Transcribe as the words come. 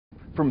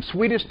From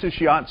Swedish to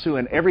shiatsu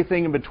and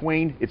everything in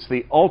between, it's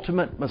the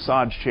ultimate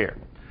massage chair.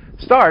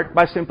 Start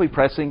by simply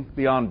pressing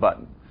the on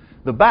button.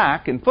 The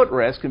back and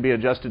footrest can be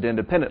adjusted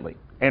independently,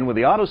 and with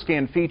the auto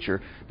scan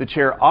feature, the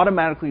chair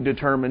automatically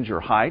determines your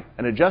height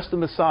and adjusts the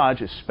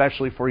massage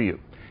especially for you.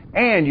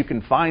 And you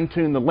can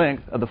fine-tune the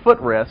length of the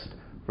footrest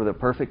for the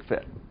perfect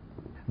fit.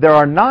 There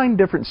are 9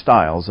 different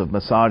styles of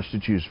massage to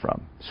choose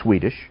from: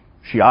 Swedish,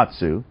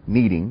 shiatsu,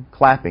 kneading,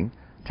 clapping,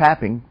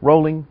 tapping,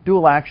 rolling,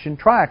 dual action,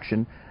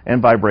 tri-action,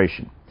 and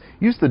vibration.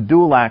 Use the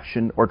dual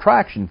action or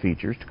tri-action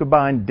features to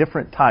combine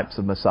different types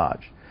of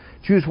massage.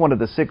 Choose one of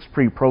the 6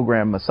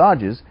 pre-programmed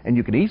massages and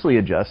you can easily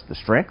adjust the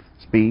strength,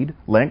 speed,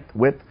 length,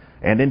 width,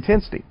 and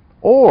intensity.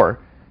 Or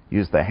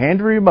use the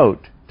handy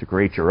remote to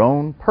create your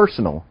own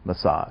personal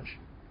massage.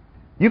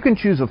 You can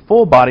choose a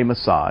full body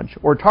massage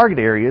or target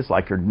areas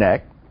like your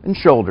neck and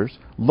shoulders,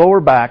 lower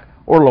back,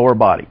 or lower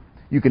body.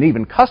 You can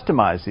even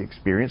customize the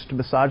experience to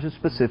massage a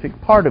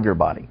specific part of your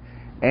body.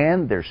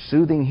 And there's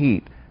soothing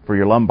heat for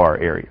your lumbar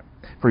area.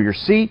 For your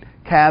seat,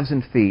 calves,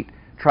 and feet,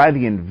 try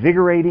the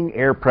invigorating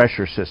air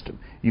pressure system.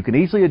 You can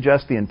easily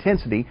adjust the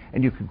intensity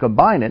and you can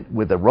combine it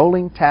with the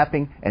rolling,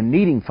 tapping, and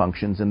kneading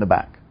functions in the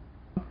back.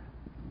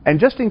 And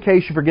just in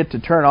case you forget to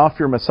turn off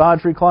your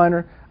massage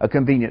recliner, a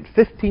convenient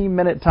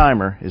 15-minute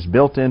timer is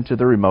built into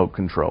the remote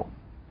control.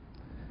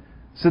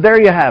 So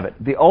there you have it,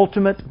 the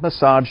ultimate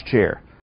massage chair.